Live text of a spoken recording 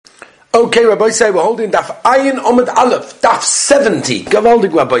Okay, Rabbi Say, we're holding Daf Ayin Omid Aleph, Daf 70.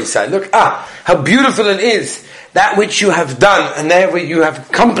 Gavaldik, Rabbi Say. Look, how beautiful it is, that which you have done, and there you have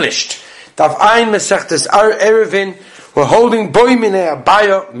accomplished. Daf Ayin Mesechtes Erevin, we're holding Boi Minei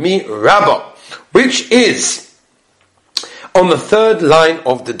Abaya Mi Rabba, which is on the third line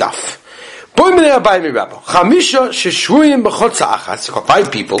of the Daf. Boi Minei Abaya Mi Rabba. Chamisha Sheshvuyim B'chotza Achas, 5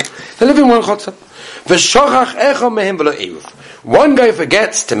 people, they live in one chotza. V'shochach Echa Mehem V'lo Eruv. One guy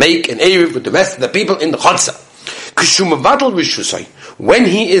forgets to make an Eruv with the rest of the people in the Chotza. K'shu rishusai. When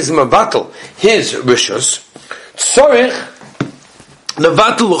he is mavatal his rishus, tzorich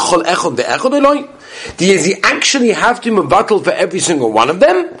levatal l'chol echod ve'echod eloi. Does he actually have to mavatal for every single one of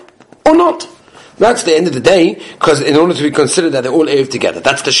them, or not? That's the end of the day, because in order to be considered that they're all Eruv together,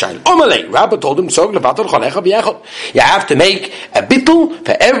 that's the shail. Omalei, Rabbi told him, so levatal l'chol echod ve'echod. You have to make a bittul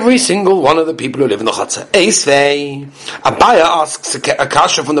for every single one of the people who live in the Chotza. Eisvei. Abaya asks a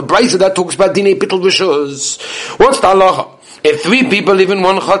kasha from the Brisa that talks about dinei bittul rishus. What's the halacha? If 3 people live in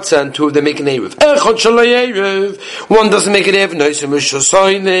one Chotza and 2 of them make an Eruv, echod shalei Eruv, one doesn't make an Eruv, noisim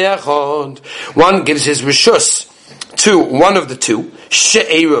rishusai le'echod. One gives his rishus to one of the 2,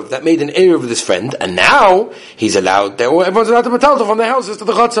 she'eruv, that made an Eruv with his friend, and now he's allowed, everyone's allowed to batalta from their houses to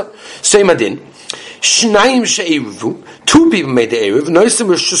the Chotza. Same adin. Shnayim she'eruvu, 2 people made the Eruv, noisim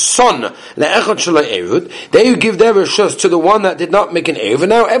rishuson le'echod shalei Eruv, they give their rishus to the one that did not make an Eruv, and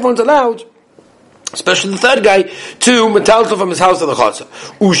now everyone's allowed, especially the third guy, to metalta from his house to the Chotza.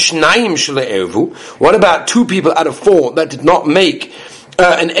 Ushnayim shalei Eruvu, what about 2 people out of 4 that did not make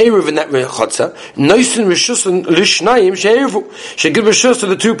an Eruv in that Chotza? Noisin rishusan lishnayim she'eruvu, should give rishus to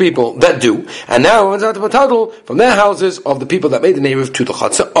the 2 people that do, and now everyone's allowed to metalta from their houses of the people that made an Eruv to the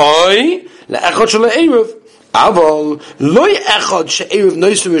Chotza. Oy le'echod shalei Eruv. Aval loy echad she'eruv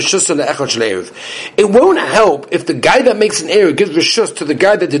noisim rishus le'echad she'eruv. It won't help if the guy that makes an Eruv gives rishus to the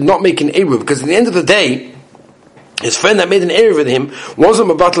guy that did not make an Eruv, because at the end of the day, his friend that made an Eruv with him wasn't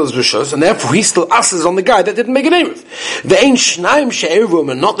mevatel his rishus, and therefore he still asks on the guy that didn't make an Eruv. The ain't shnayim she'eruvim,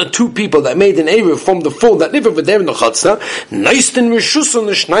 and not the 2 people that made an Eruv from the 4 that live over there in the Chotza. Noisten rishus on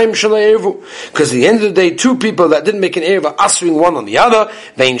the shnayim she'eruv, because at the end of the day, 2 people that didn't make an Eruv are answering one on the other.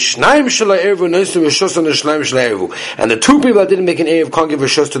 They ain't shnayim she'eruv, noisten rishus on the shnayim she'eruv, and the 2 people that didn't make an Eruv can't give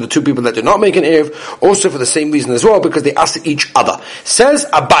rishus to the 2 people that did not make an Eruv, also for the same reason as well, because they ask each other. Says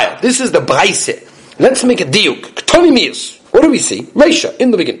Abaya, this is the Braise. Let's make a diuk. Ktoni miyus. What do we see? Reisha,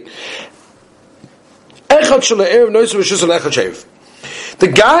 in the beginning. Echad shel ha'eruv nois rishus al echad she'eruv. The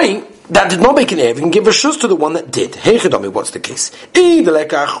guy that did not make an Eruv can give rishus to the one that did. Hey Chedomi, what's the case? If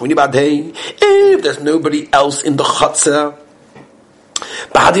there's nobody else in the Chotza,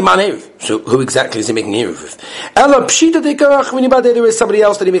 so who exactly is he making an Eruv with? There is somebody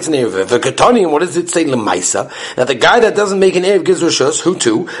else that he makes an Eruv with. The Ketani, what does it say? Lemaisa, that the guy that doesn't make an Eruv gives rishus. Who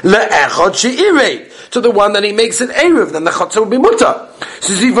to? Le'echad she'irei, to the one that he makes an Eruv, then the Chotza will be mutter.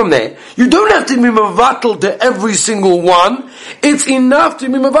 So see from there, you don't have to be mevatel to every single one. It's enough to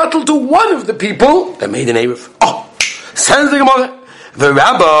be mevatel to one of the people that made an Eruv. Oh, sounds like a mother. The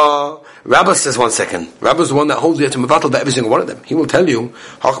Rabbi says, 1 second. Rabbi is the one that holds you to mevatel to every single one of them. He will tell you,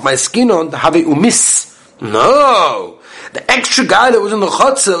 my skin on the have umis. No, the extra guy that was in the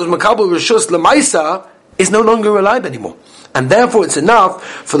Chotza, that was makabel rishus lemaisa, is no longer alive anymore. And therefore it's enough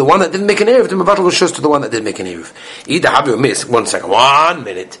for the one that didn't make an Eruv to mevatel rishus to the one that did make an Eruv. Either have you miss. 1 second. 1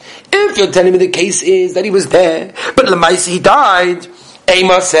 minute. If you're telling me the case is that he was there, but lemaisa he died,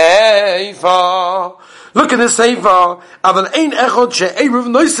 Ema Seifa. Look at this Seifa. Aval ein echod she'eruv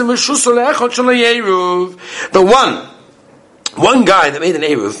noisim rishus le'echod she'eruv. The one guy that made an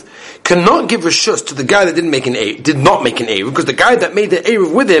Eruv cannot give rishus to the guy that did not make an Eruv, because the guy that made the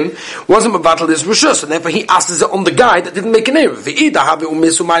Eruv with him wasn't mevatel his rishus, and therefore he asks it on the guy that didn't make an Eruv.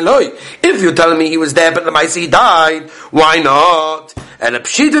 If you're telling me he was there but lemaisa he died, why not? And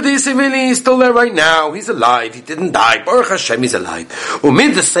Pshita Disivili is still there right now. He's alive. He didn't die. Baruch Hashem, he's alive.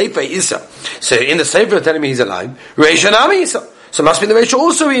 Umid the Sefer Isa. So in the Sefer you're telling me he's alive. Reisha Nami Isa. So must be the Reisha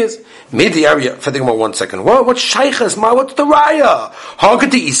also he is. Mid the area. For 1 second. What's Shaykhas? What's the Raya?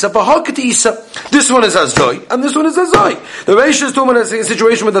 Hakati Isa for Hakati Isa. This one is Azoi and this one is Azoi. The Reisha is talking about a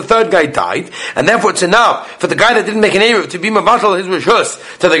situation where the third guy died, and therefore it's enough for the guy that didn't make an Eruv to be mevatel his rishus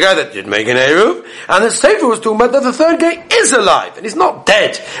to the guy that did make an Eruv. And the Sefer was talking about that the third guy is alive and he's not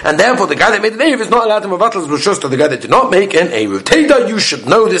dead, and therefore the guy that made an Eruv is not allowed to mevatel his rishus to the guy that did not make an Eruv. Teda, you should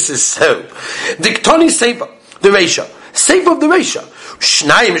know this is so. Diktoni Sefer, the Reisha. Sefer of the Reisha.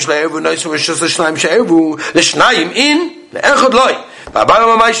 Shnayim shle'eruv noisim rishus l'shnayim she'eruv l'shnayim in le'echad loy. What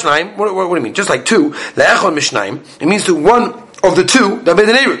do you mean? Just like 2 le'echad mishnayim. It means to one of the 2 that made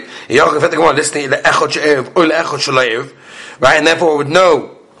an Eruv. Right, and therefore I would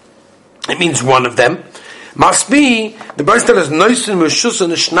know it means one of them. Must be the Bryce tells us Noisin Rishus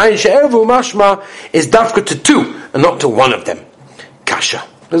and Shnai She'ervu Mashma is dafka to two and not to one of them. Kasha.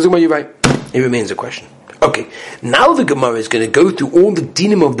 That's the way you write. It remains a question. Okay, now the Gemara is going to go through all the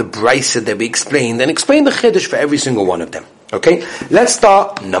dinim of the Brisa that we explained and explain the Chiddush for every single one of them. Okay, let's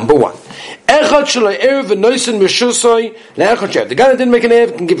start number one. The guy that didn't make an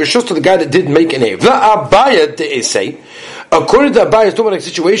Erev can give Rishus to the guy that did make an Erev. According to Abaye, it's talking about a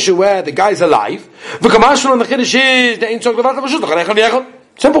situation where the guy's alive. Simple.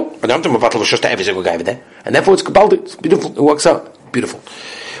 I don't have to mavatl Rishus to every single guy over there. And therefore it's Kabbaldi. It's beautiful. It works out. Beautiful.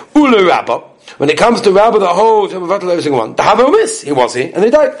 Ulu Rabba. When it comes to Rabba, the whole mavatl every single one. The Hava miss. He was here and they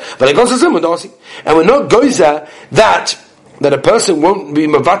died. But it goes to Zim and Darcy. And we're not goiza that a person won't be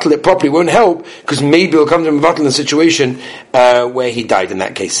mavatl it properly, won't help, because maybe he'll come to mavatl in a situation where he died in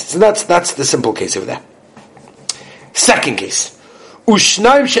that case. So that's the simple case over there. Second case.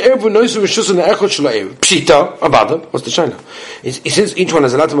 Ushnaim she'ervu noisu rishus and echot shelo erev. Pshita, abada. What's the shayla? It says each one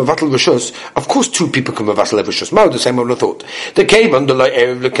has allowed to mavatl rishus. Of course, two people can mavatl rishus. Mao, the same one I thought. The kavan the lo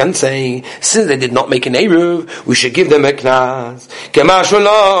erev can say, since they did not make an erev, we should give them a knas. Kema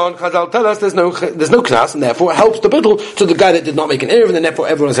sholon. Chazal tell us there's no knas, and therefore it helps the bittul to the guy that did not make an erev, and then therefore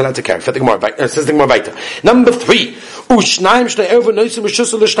everyone is allowed to carry. Says the Gemara weiter. Number 3. Ushnaim she'ervu noisu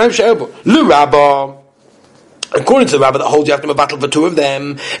rishus and ushnaim she'ervu l'rabba. According to the Rabbi that holds you have to battle for two of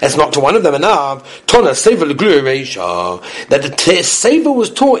them, it's not to one of them enough. Tona Sefer L'Glui Reisha, that the Sefer was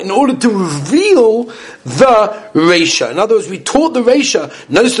taught in order to reveal the Reisha. In other words, we taught the Reisha.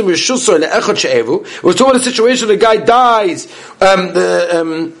 Nosim Rishusar Le'echot She'evu. It was taught in a situation where the guy dies.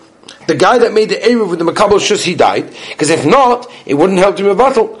 The guy that made the Eruv with the Makabal Shus, he died. Because if not, it wouldn't help him in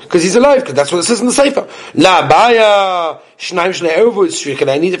battle. Because he's alive. Because that's what it says in the Sefer. La Baya. Shnaim Shnei Eruv is Shriek, and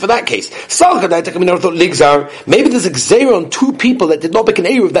I need it for that case. Salchadai Takamina, I thought Ligzar. Maybe there's a Gzeira on two people that did not make an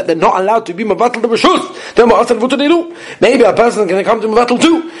Eruv, that they're not allowed to be Mavatl the Rishus. Then what else would they do? Maybe a person can come to Mavatl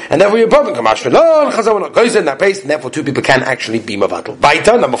too. And therefore you're a problem. Kamash Velon, Chazal goes in that place, and therefore two people can actually be Mavatl.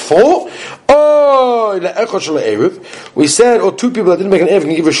 Vaita, number 4. We said, or two people that didn't make an Eruv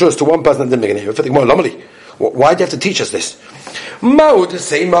can give Rishus to one person that didn't make an Eruv. I think, well, normally. Why do you have to teach us this? I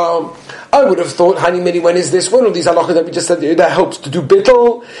would have thought, when is this? One of these halachas that we just said that helps to do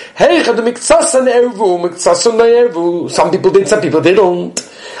bittul. Some people did, some people didn't.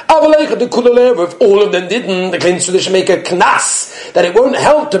 If all of them didn't, the Klein's tradition make a knas that it won't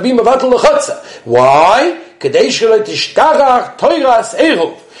help to be mavatl l'chotza. Why?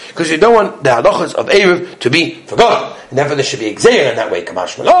 Because you don't want the halachas of Eruv to be forgotten. And therefore there should be exeir in that way.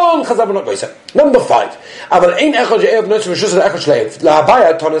 Number 5.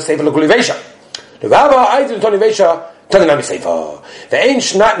 The Rabbi I did Tony Vesha, Tony Nami Sefer.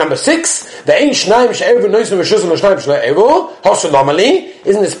 Number 6. Isn't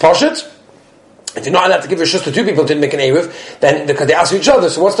this poshet? If you're not allowed to give Rishus to two people who didn't make an Eruv, then because they ask each other,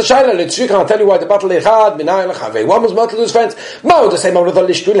 so what's the shayla? I'll tell you why the battle Echad, Minay L'Chavei. One was battle to his friends. Mo, the same with the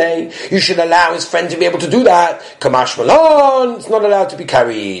Lishtulei. You should allow his friend to be able to do that. Kamash Malon, it's not allowed to be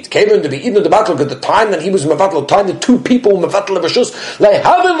carried. Came in to be even the battle, because the time that he was in the battle, the time the two people in the battle of Rishus,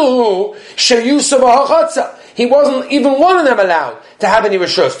 Le'havelu, Sheyusav HaChatza. He wasn't even one of them allowed to have any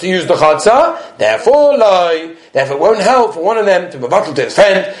Rishus to use the Chatzah. Therefore, it won't help for one of them to be battle to his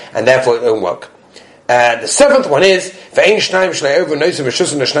friend, and therefore it won't work. The 7th one is ve'ein shnaim shnei eruv noisim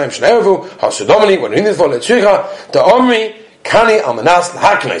v'shus and shnaim shnei eruv hasudomli when in this vol letzricha the omri kani almanas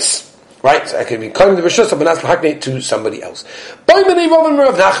lahaknes. Right, so I can be calling the v'shus almanas lahakne to somebody else. By many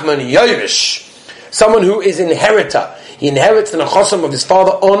Rav Nachman Yovish, someone who is inheritor. He inherits the nechosam of his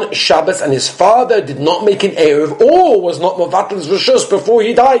father on Shabbos, and his father did not make an eruv or was not mavatl his rishus before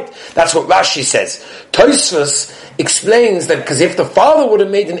he died. That's what Rashi says. Tosfos explains that because if the father would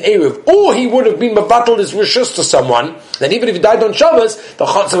have made an eruv or he would have been mavatl his rishus to someone, then even if he died on Shabbos, the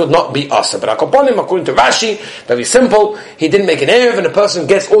chatzah would not be asa. But according to Rashi, very simple, he didn't make an eruv, and the person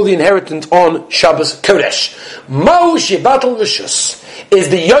gets all the inheritance on Shabbos Kodesh. Ma'u shebatl rishus. Is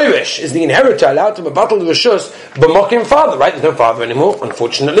the Yoresh, is the inheritor allowed to battle the Rishus b'mokim father, right? There's no father anymore,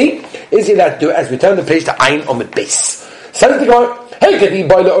 unfortunately. Is he allowed to do it as we turn the page to Ayin Omid Beis? Says the Gemara,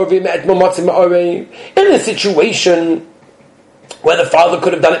 in a situation where the father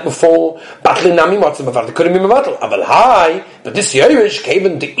could have done it before, but this Yoresh came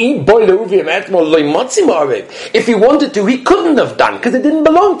in to eat if he wanted to, he couldn't have done, because it didn't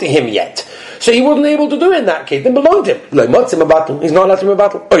belong to him yet. So he wasn't able to do it in that case. It didn't belong to him. He's not allowed to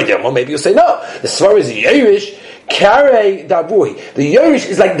battle. Well, maybe you'll say no. The svar is Yerush Kare Davui. The Yerush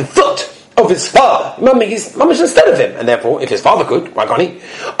is like the foot of his father. Remember, he's mamish instead of him, and therefore, if his father could, why can't he?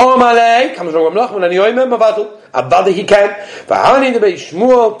 Omalei comes from Rav Nachman and Yoimem Mavatal. Avada he can. V'hani the Beis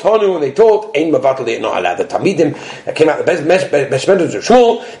Shmuel Tonu, and they taught ein Mavatal. They are not allowed. The Talmidim that came out the best messengers of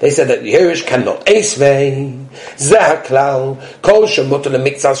Shmuel, they said that the Yerush cannot Eisvei Zeh Klal Kol Shemutar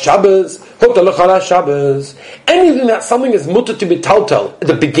LeMiktzas Shabbos Hutar L'Chala Shabbos. Anything that something is mutter to be taltal at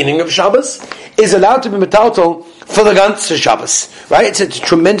the beginning of Shabbos is allowed to be metaltal for the ganze Shabbos. Right? It's a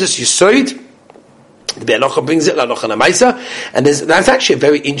tremendous yisoid. The Be'alocha brings it, Lalocha Namaisa, and that's actually a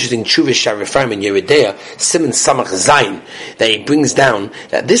very interesting Tshuva Sharifim in Yeridea, Siman Samach Zayin, that he brings down,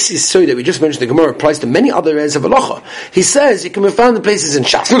 that this is so that we just mentioned the Gemara applies to many other areas of Halacha. He says, it can be found in places in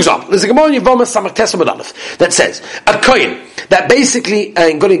Shas. For example, there's a Gemara in Yevamah Samach Tesam Aleph that says, a Kohen, that basically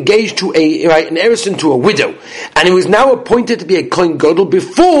got engaged to an heiress to a widow, and he was now appointed to be a Kohen Gadol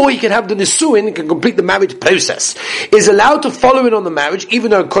before he could have the Nisuin and can complete the marriage process, is allowed to follow in on the marriage,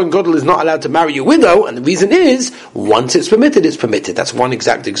 even though a Kohen Gadol is not allowed to marry a widow. And the reason is, once it's permitted, it's permitted. That's one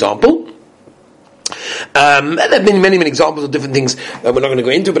exact example. There have been many examples of different things that we're not going to go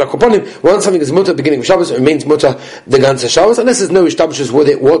into, but once something is mutter at the beginning of Shabbos, it remains mutter the ganze Shabbos, unless there's no establishes with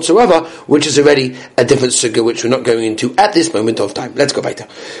it whatsoever, which is already a different sugya, which we're not going into at this moment of time. Let's go weiter.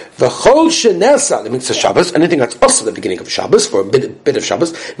 V'chol she'nesa l'mitzvah Shabbos, anything that's also the beginning of Shabbos, for a bit of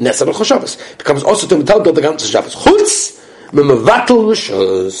Shabbos, nesa l'chol Shabbos, becomes also to metal the ganze Shabbos. Chutz except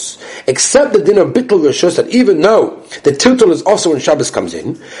the din of bittul rishus, that even though the titul is also when Shabbos comes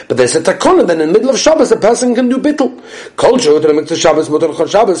in, but there's a takona, then in the middle of Shabbos a person can do bittul. Kol shot the mitzvah Shabbos mutar l'chol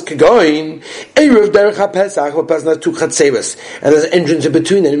Shabbos kegoin eruv derech haPesach, a person has two chatzeres, and there's an entrance in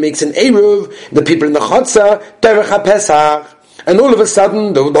between, and it makes an eruv. The people in the chatzah derech haPesach. And all of a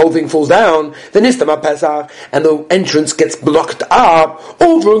sudden, the whole thing falls down, the Nistam HaPesach, and the entrance gets blocked up.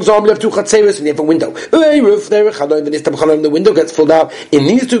 Or, for example, you have two Chatzeres and you have a window. The Nistam Chalom, the window gets filled out. In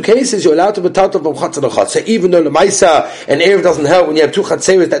these two cases, you're allowed to be taltal from Chatzah to Chatzah, even though the Maisa and Erev doesn't help when you have two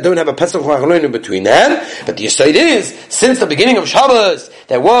Chatzeres that don't have a Pesach Chalom in between them. But the Yisod is, since the beginning of Shabbos,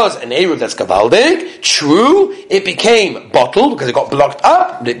 there was an Erev that's Gavaldik. True, it became bottled because it got blocked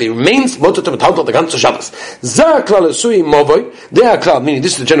up, but it remains motor to be taltal the Ganze Shabbos. Zah Klal Esui Movoy. They are cloud, meaning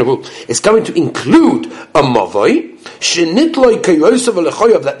this is the general rule. It's going to include a mavoi, shenitloi kayosav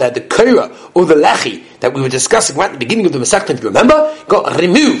alechoyav, that the kaira or the lechi that we were discussing right at the beginning of the Masechta, if you remember, got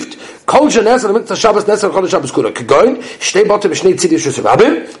removed. Kol shenes al mitzvah Shabbos nes al chol Shabbos kula kegoin shtei botem shnei tzidi shus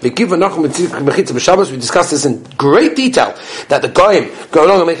rabim v'giv v'nachum mechitza b'Shabbos. We discussed this in great detail, that the goyim go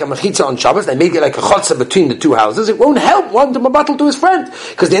along and make a mechitza on Shabbos. They make it like a chotza between the two houses. It won't help one to battle to his friend,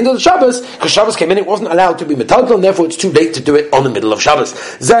 because the end of the Shabbos, because Shabbos came in, it wasn't allowed to be metaltal, and therefore it's too late to do it on the middle of Shabbos.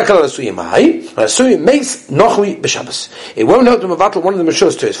 Zakal asuyim hai asuyim meis nochui b'Shabbos. It won't help to battle one of the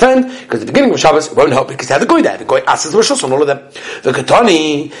meshus to his friend, because at the beginning of Shabbos it won't help because they have the goy there. The goy asks the meshus on all of them. The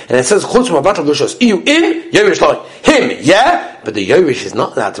katani, and it says chutz mavatl b'shus. You in Yerush like him, yeah, but the Yerush is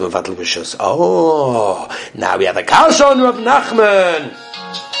not allowed to mavatl b'shus. Oh, now we have a kasha on Rav Nachman.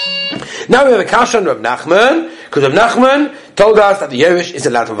 Now we have a kasha on Rav Nachman, because Rav Nachman told us that the Yerush is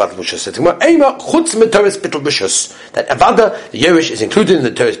allowed to mavatl b'shus. That avada, the Yerush is included in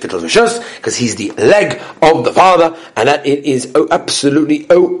the Torah's bittul b'shus because he's the leg of the father, and that it is absolutely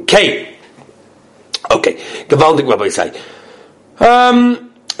okay. Okay, Gavaldik Rabbi say.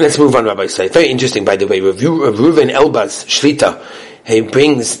 Let's move on, Rabbi say. Very interesting, by the way. Reuven Elbaz Shlita, he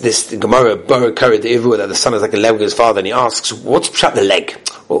brings this Gemara Barakara the Ivur that the son is like a leg of his father, and he asks, "What's pshat the leg?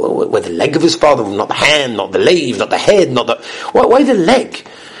 Well, the leg of his father, not the hand, not the lave, not the head, not the why the leg?"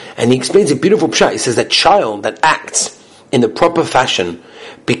 And he explains a beautiful pshat. He says that child that acts in the proper fashion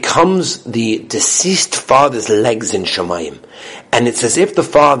becomes the deceased father's legs in Shemayim. And it's as if the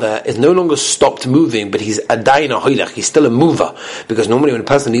father is no longer stopped moving, but he's adayin ahoilech, he's still a mover. Because normally when a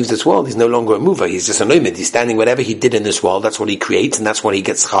person leaves this world, he's no longer a mover, he's just a nomad. He's standing whatever he did in this world, that's what he creates, and that's what he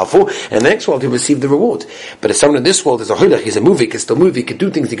gets schar for, and in the next world he'll receive the reward. But if someone in this world is a ahoilech, he's a mover, he can still move, he can do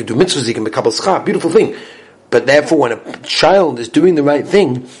things, he can do mitzvahs, he can become a schar, beautiful thing. But therefore, when a child is doing the right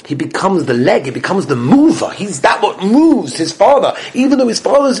thing, he becomes the leg, he becomes the mover. He's that what moves his father. Even though his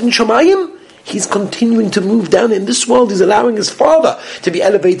father's in Shemayim, he's continuing to move down in this world. He's allowing his father to be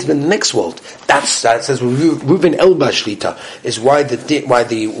elevated in the next world. That says Reuven Elba Shlita is why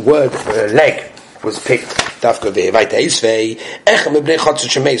the word leg was picked. One of the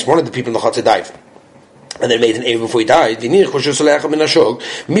people in the Chatzah died, and they made an Erev before he died. Erev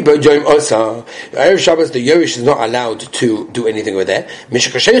Shabbos, the Yerush is not allowed to do anything over there.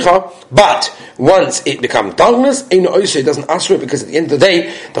 But once it becomes darkness, it doesn't ask for it, because at the end of the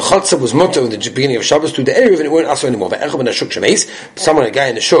day, the Chatzah was mutter in the beginning of Shabbos to the Erev, and it won't ask for anymore. Someone, a guy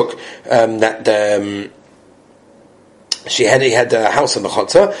in the Shuk, he had a house in the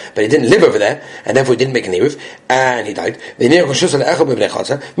Chotza, but he didn't live over there, and therefore he didn't make an Eruv, and he died. Why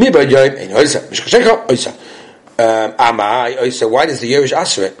does the Yerush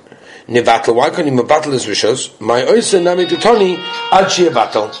answer it? Nevatel, why can't you mevatel his rishos? My oisa nami tutoni ad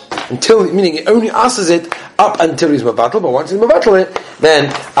she'avatel. Until, meaning he only asks it up until he's mevatel, but once he's mevatel it, then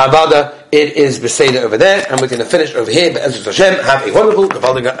avada, it is beseda over there, and we're going to finish over here. Be'ezus Hashem, have a wonderful,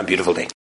 gewaldige, and beautiful day.